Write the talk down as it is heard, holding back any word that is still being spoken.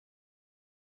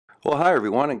Well, hi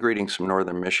everyone, and greetings from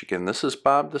Northern Michigan. This is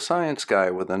Bob the Science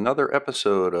Guy with another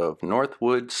episode of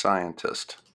Northwood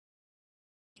Scientist.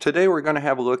 Today we're going to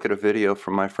have a look at a video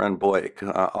from my friend Blake,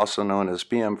 also known as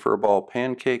BM Furball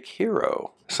Pancake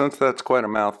Hero. Since that's quite a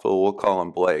mouthful, we'll call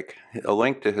him Blake. A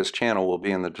link to his channel will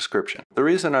be in the description. The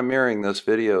reason I'm mirroring this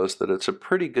video is that it's a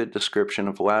pretty good description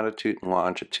of latitude and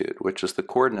longitude, which is the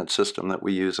coordinate system that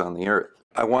we use on the Earth.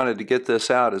 I wanted to get this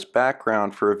out as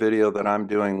background for a video that I'm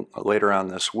doing later on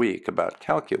this week about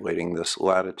calculating this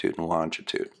latitude and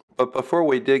longitude. But before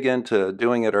we dig into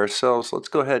doing it ourselves, let's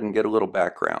go ahead and get a little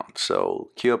background.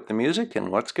 So cue up the music and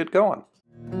let's get going.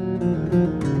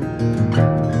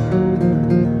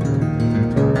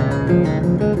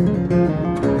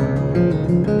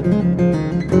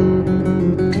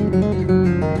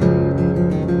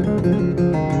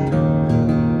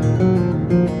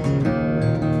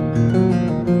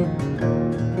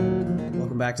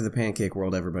 Welcome back to the Pancake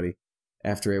World, everybody.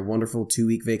 After a wonderful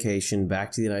 2-week vacation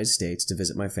back to the United States to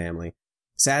visit my family,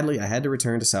 sadly, I had to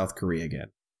return to South Korea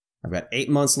again. I've got 8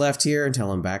 months left here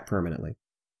until I'm back permanently.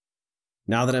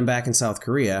 Now that I'm back in South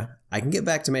Korea, I can get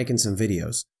back to making some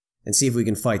videos and see if we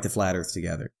can fight the flat Earth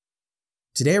together.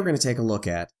 Today we're going to take a look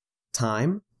at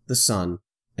time, the sun,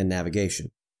 and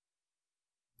navigation.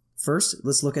 First,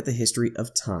 let's look at the history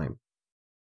of time.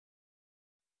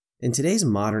 In today's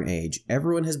modern age,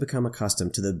 everyone has become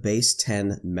accustomed to the base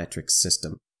 10 metric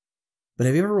system. But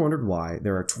have you ever wondered why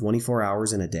there are 24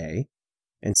 hours in a day,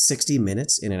 and 60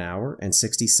 minutes in an hour, and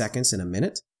 60 seconds in a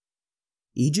minute?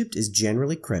 Egypt is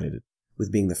generally credited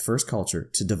with being the first culture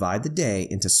to divide the day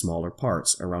into smaller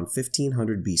parts around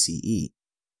 1500 BCE.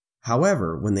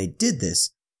 However, when they did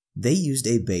this, they used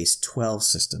a base 12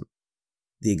 system.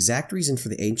 The exact reason for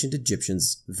the ancient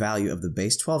Egyptians' value of the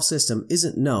base 12 system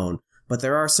isn't known, but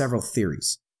there are several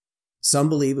theories. Some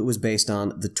believe it was based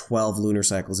on the 12 lunar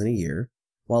cycles in a year,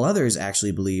 while others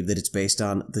actually believe that it's based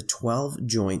on the 12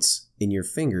 joints in your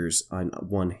fingers on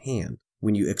one hand,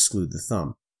 when you exclude the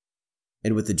thumb.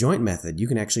 And with the joint method, you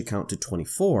can actually count to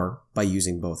 24 by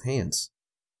using both hands.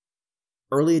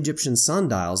 Early Egyptian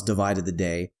sundials divided the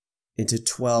day into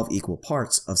 12 equal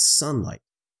parts of sunlight,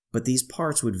 but these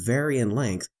parts would vary in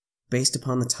length based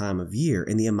upon the time of year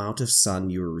and the amount of sun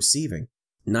you were receiving.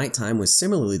 Nighttime was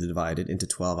similarly divided into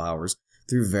 12 hours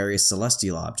through various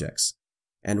celestial objects,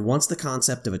 and once the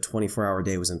concept of a 24-hour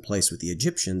day was in place with the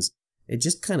Egyptians, it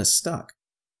just kind of stuck.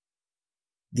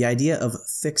 The idea of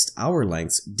fixed hour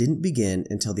lengths didn't begin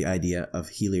until the idea of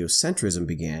heliocentrism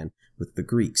began with the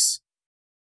Greeks.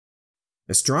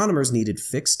 Astronomers needed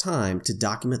fixed time to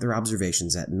document their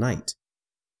observations at night.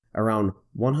 Around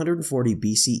 140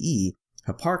 BCE,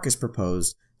 Hipparchus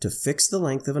proposed to fix the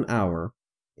length of an hour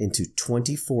into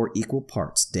 24 equal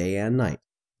parts, day and night,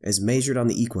 as measured on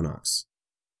the equinox.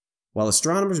 While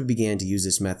astronomers began to use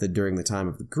this method during the time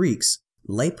of the Greeks,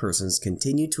 laypersons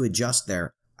continued to adjust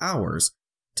their hours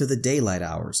to the daylight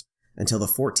hours until the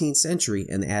 14th century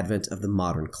and the advent of the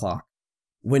modern clock.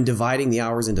 When dividing the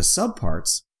hours into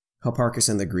subparts, Hipparchus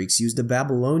and the Greeks used the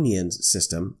Babylonian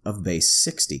system of base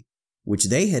 60, which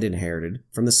they had inherited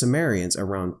from the Sumerians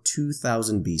around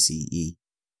 2000 BCE.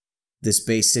 This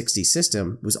base 60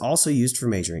 system was also used for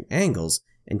measuring angles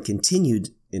and continued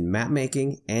in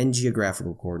mapmaking and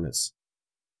geographical coordinates.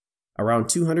 Around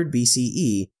 200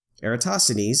 BCE,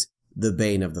 Eratosthenes, the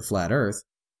bane of the flat Earth,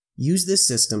 used this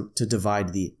system to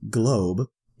divide the globe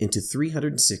into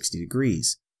 360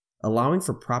 degrees, allowing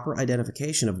for proper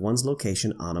identification of one's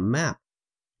location on a map.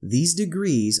 These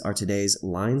degrees are today's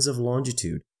lines of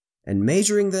longitude, and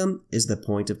measuring them is the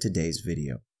point of today's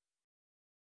video.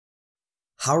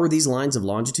 How are these lines of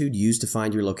longitude used to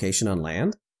find your location on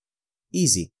land?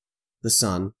 Easy. The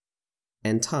sun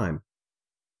and time.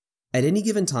 At any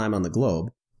given time on the globe,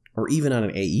 or even on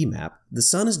an AE map, the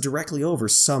sun is directly over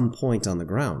some point on the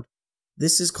ground.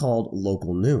 This is called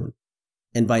local noon.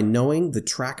 And by knowing the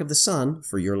track of the sun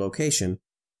for your location,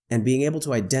 and being able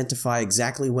to identify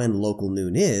exactly when local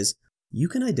noon is, you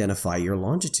can identify your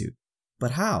longitude.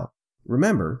 But how?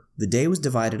 Remember, the day was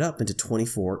divided up into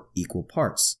 24 equal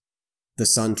parts. The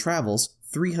sun travels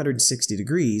 360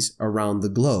 degrees around the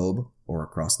globe, or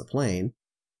across the plane,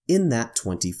 in that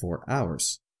 24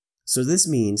 hours. So this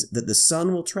means that the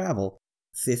sun will travel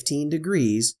 15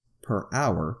 degrees per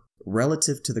hour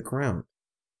relative to the ground.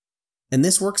 And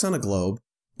this works on a globe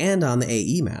and on the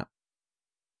AE map.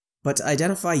 But to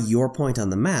identify your point on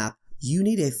the map, you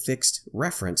need a fixed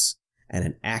reference and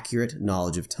an accurate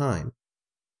knowledge of time.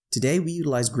 Today we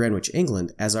utilize Greenwich,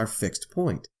 England as our fixed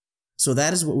point. So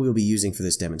that is what we will be using for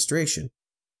this demonstration,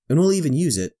 and we'll even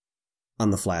use it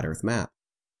on the flat Earth map.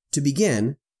 To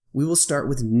begin, we will start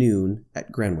with noon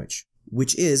at Greenwich,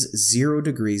 which is 0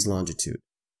 degrees longitude.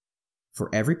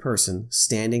 For every person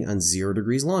standing on 0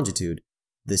 degrees longitude,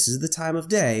 this is the time of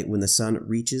day when the sun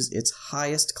reaches its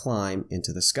highest climb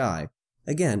into the sky.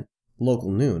 Again,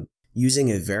 local noon.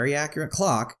 Using a very accurate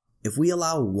clock, if we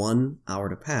allow 1 hour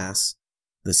to pass,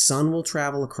 the sun will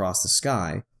travel across the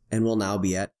sky and will now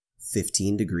be at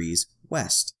 15 degrees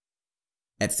west.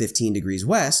 At 15 degrees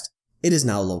west, it is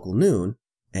now local noon,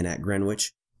 and at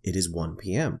Greenwich, it is 1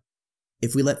 p.m.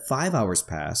 If we let 5 hours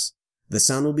pass, the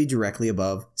sun will be directly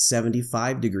above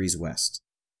 75 degrees west.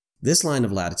 This line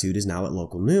of latitude is now at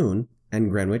local noon, and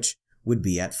Greenwich would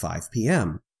be at 5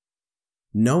 p.m.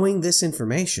 Knowing this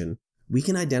information, we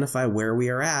can identify where we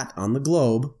are at on the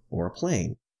globe or a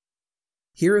plane.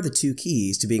 Here are the 2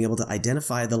 keys to being able to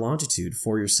identify the longitude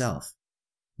for yourself.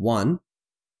 1.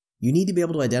 You need to be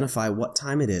able to identify what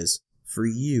time it is for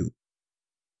you.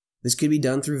 This could be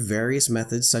done through various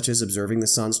methods such as observing the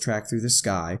sun's track through the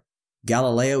sky.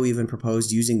 Galileo even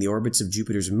proposed using the orbits of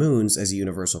Jupiter's moons as a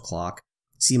universal clock.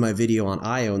 See my video on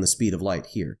Io and the speed of light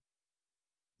here.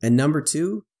 And number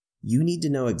 2, you need to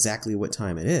know exactly what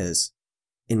time it is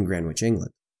in Greenwich,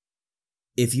 England.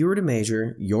 If you were to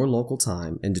measure your local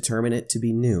time and determine it to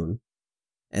be noon,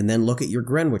 and then look at your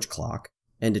Greenwich clock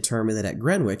and determine that at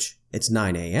Greenwich it's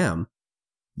 9 a.m.,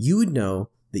 you would know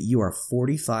that you are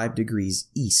 45 degrees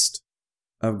east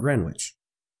of Greenwich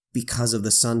because of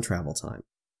the sun travel time.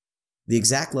 The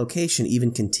exact location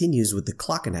even continues with the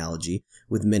clock analogy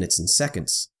with minutes and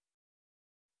seconds.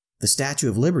 The Statue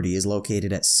of Liberty is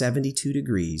located at 72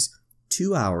 degrees,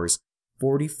 2 hours,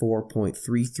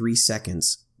 44.33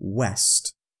 seconds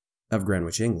west of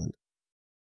Greenwich, England.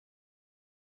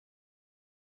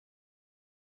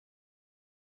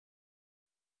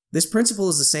 This principle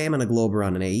is the same on a globe or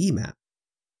on an AE map.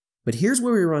 But here's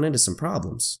where we run into some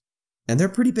problems, and they're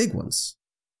pretty big ones.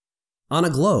 On a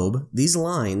globe, these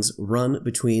lines run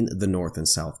between the North and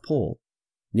South Pole.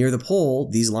 Near the pole,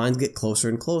 these lines get closer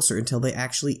and closer until they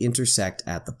actually intersect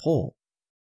at the pole.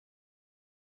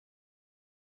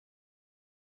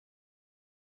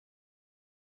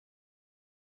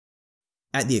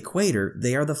 At the equator,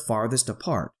 they are the farthest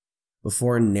apart,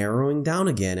 before narrowing down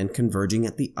again and converging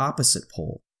at the opposite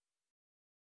pole.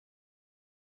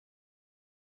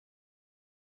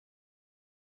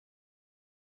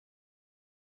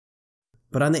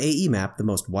 But on the AE map, the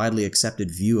most widely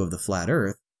accepted view of the flat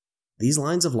Earth, these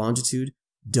lines of longitude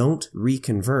don't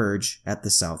reconverge at the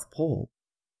South Pole.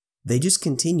 They just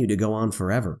continue to go on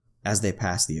forever as they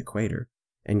pass the equator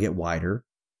and get wider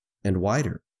and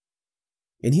wider.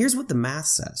 And here's what the math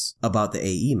says about the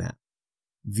AE map.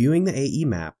 Viewing the AE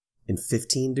map in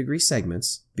 15-degree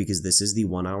segments, because this is the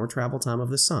 1 hour travel time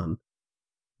of the sun,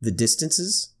 the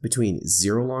distances between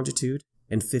 0 longitude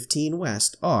and 15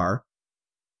 west are,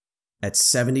 at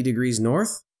 70 degrees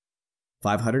north,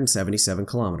 577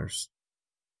 kilometers.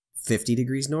 50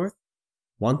 degrees north,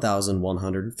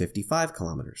 1,155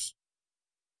 kilometers.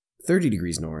 30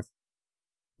 degrees north,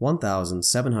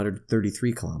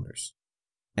 1,733 kilometers.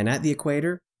 And at the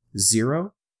equator,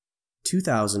 0,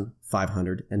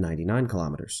 2,599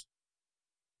 kilometers.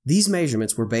 These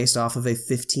measurements were based off of a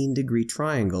 15-degree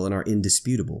triangle and are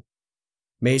indisputable.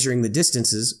 Measuring the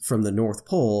distances from the North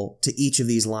Pole to each of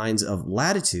these lines of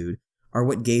latitude are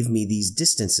what gave me these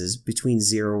distances between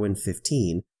 0 and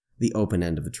 15, the open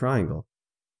end of the triangle.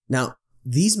 Now,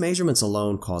 these measurements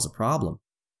alone cause a problem,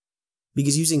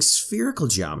 because using spherical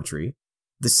geometry,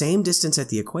 the same distance at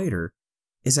the equator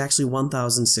is actually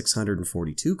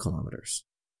 1,642 kilometers.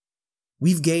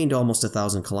 We've gained almost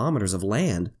 1,000 kilometers of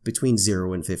land between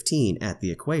 0 and 15 at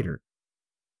the equator.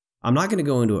 I'm not going to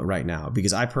go into it right now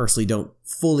because I personally don't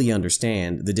fully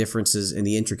understand the differences and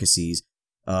the intricacies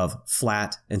of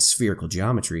flat and spherical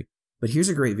geometry, but here's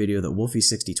a great video that Wolfie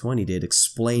 6020 did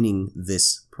explaining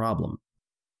this problem.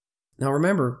 Now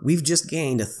remember, we've just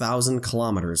gained 1,000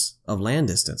 kilometers of land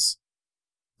distance.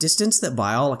 Distance that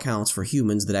by all accounts for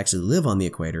humans that actually live on the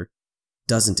equator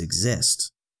doesn't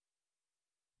exist.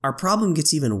 Our problem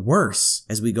gets even worse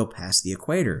as we go past the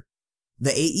equator.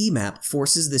 The AE map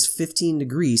forces this 15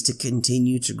 degrees to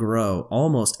continue to grow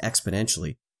almost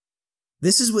exponentially.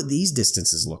 This is what these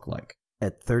distances look like.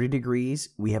 At 30 degrees,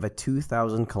 we have a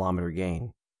 2,000 kilometer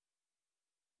gain.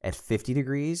 At 50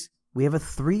 degrees, we have a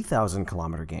 3,000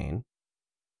 kilometer gain.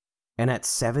 And at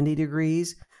 70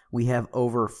 degrees, we have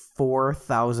over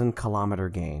 4,000 kilometer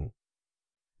gain.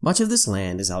 Much of this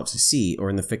land is out to sea or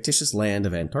in the fictitious land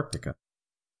of Antarctica.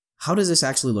 How does this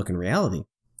actually look in reality?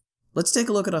 Let's take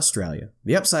a look at Australia,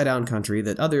 the upside-down country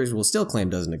that others will still claim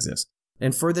doesn't exist.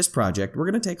 And for this project, we're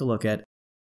going to take a look at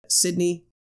Sydney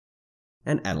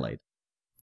and Adelaide.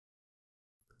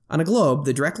 On a globe,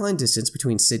 the direct line distance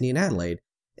between Sydney and Adelaide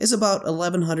is about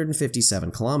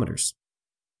 1,157 kilometers.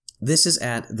 This is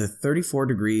at the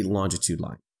 34-degree longitude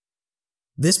line.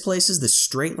 This places the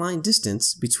straight line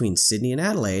distance between Sydney and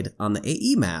Adelaide on the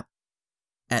AE map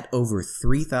at over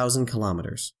 3,000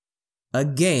 kilometers. A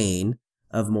gain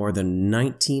of more than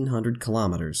 1,900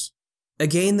 kilometers. A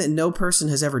gain that no person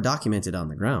has ever documented on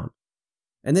the ground.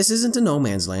 And this isn't a no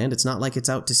man's land. It's not like it's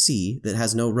out to sea that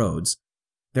has no roads.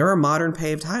 There are modern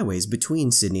paved highways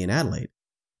between Sydney and Adelaide.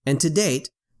 And to date,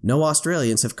 no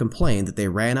Australians have complained that they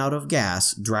ran out of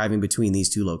gas driving between these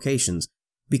two locations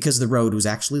because the road was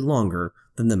actually longer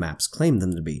than the maps claimed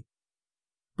them to be.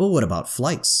 But what about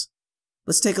flights?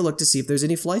 Let's take a look to see if there's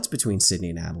any flights between Sydney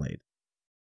and Adelaide.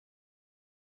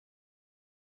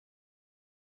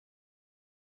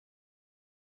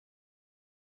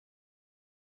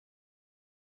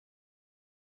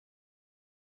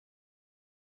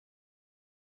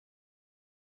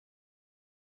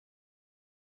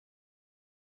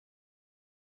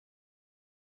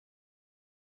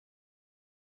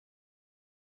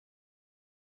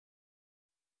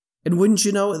 And wouldn't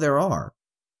you know it, there are.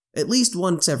 At least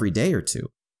once every day or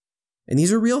two. And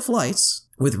these are real flights,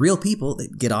 with real people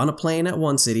that get on a plane at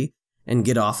one city and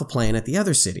get off a plane at the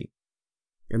other city.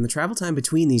 And the travel time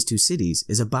between these two cities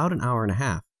is about an hour and a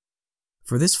half.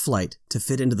 For this flight to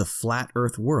fit into the flat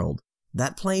Earth world,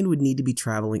 that plane would need to be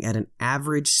traveling at an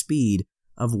average speed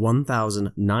of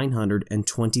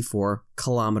 1,924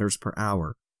 kilometers per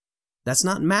hour. That's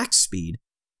not max speed,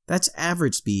 that's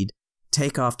average speed,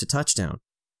 takeoff to touchdown.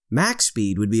 Max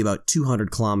speed would be about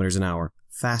 200 kilometers an hour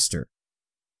faster.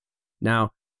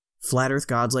 Now, flat Earth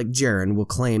gods like Jaren will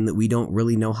claim that we don't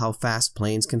really know how fast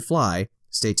planes can fly.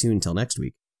 Stay tuned until next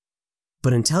week.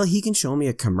 But until he can show me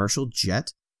a commercial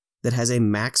jet that has a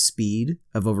max speed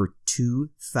of over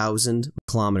 2,000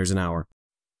 kilometers an hour,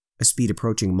 a speed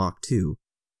approaching Mach 2,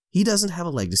 he doesn't have a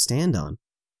leg to stand on.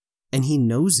 And he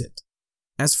knows it.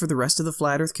 As for the rest of the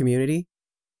flat Earth community,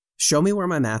 show me where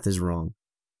my math is wrong.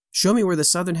 Show me where the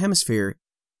southern hemisphere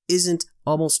isn't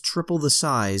almost triple the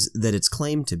size that it's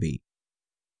claimed to be.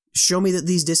 Show me that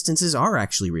these distances are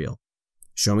actually real.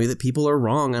 Show me that people are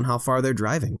wrong on how far they're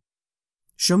driving.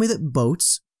 Show me that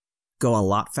boats go a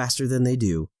lot faster than they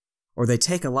do, or they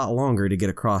take a lot longer to get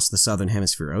across the southern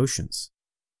hemisphere oceans.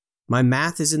 My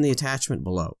math is in the attachment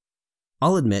below.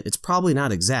 I'll admit it's probably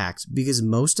not exact because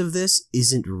most of this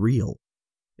isn't real.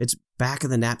 It's back of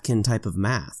the napkin type of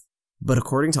math. But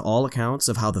according to all accounts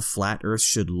of how the flat Earth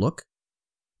should look,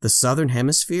 the southern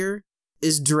hemisphere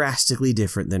is drastically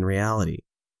different than reality.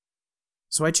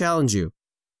 So I challenge you.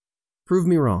 Prove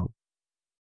me wrong.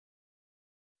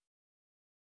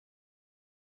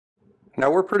 Now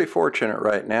we're pretty fortunate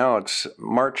right now. It's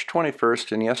March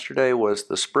 21st and yesterday was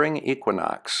the spring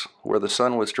equinox where the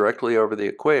sun was directly over the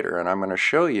equator, and I'm going to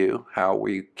show you how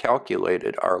we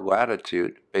calculated our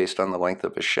latitude based on the length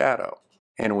of a shadow.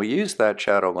 And we use that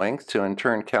shadow length to in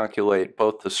turn calculate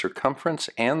both the circumference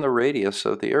and the radius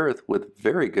of the Earth with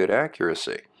very good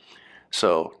accuracy.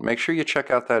 So make sure you check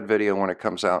out that video when it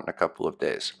comes out in a couple of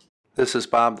days. This is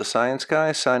Bob the Science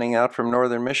Guy signing out from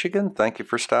Northern Michigan. Thank you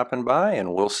for stopping by,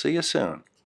 and we'll see you soon.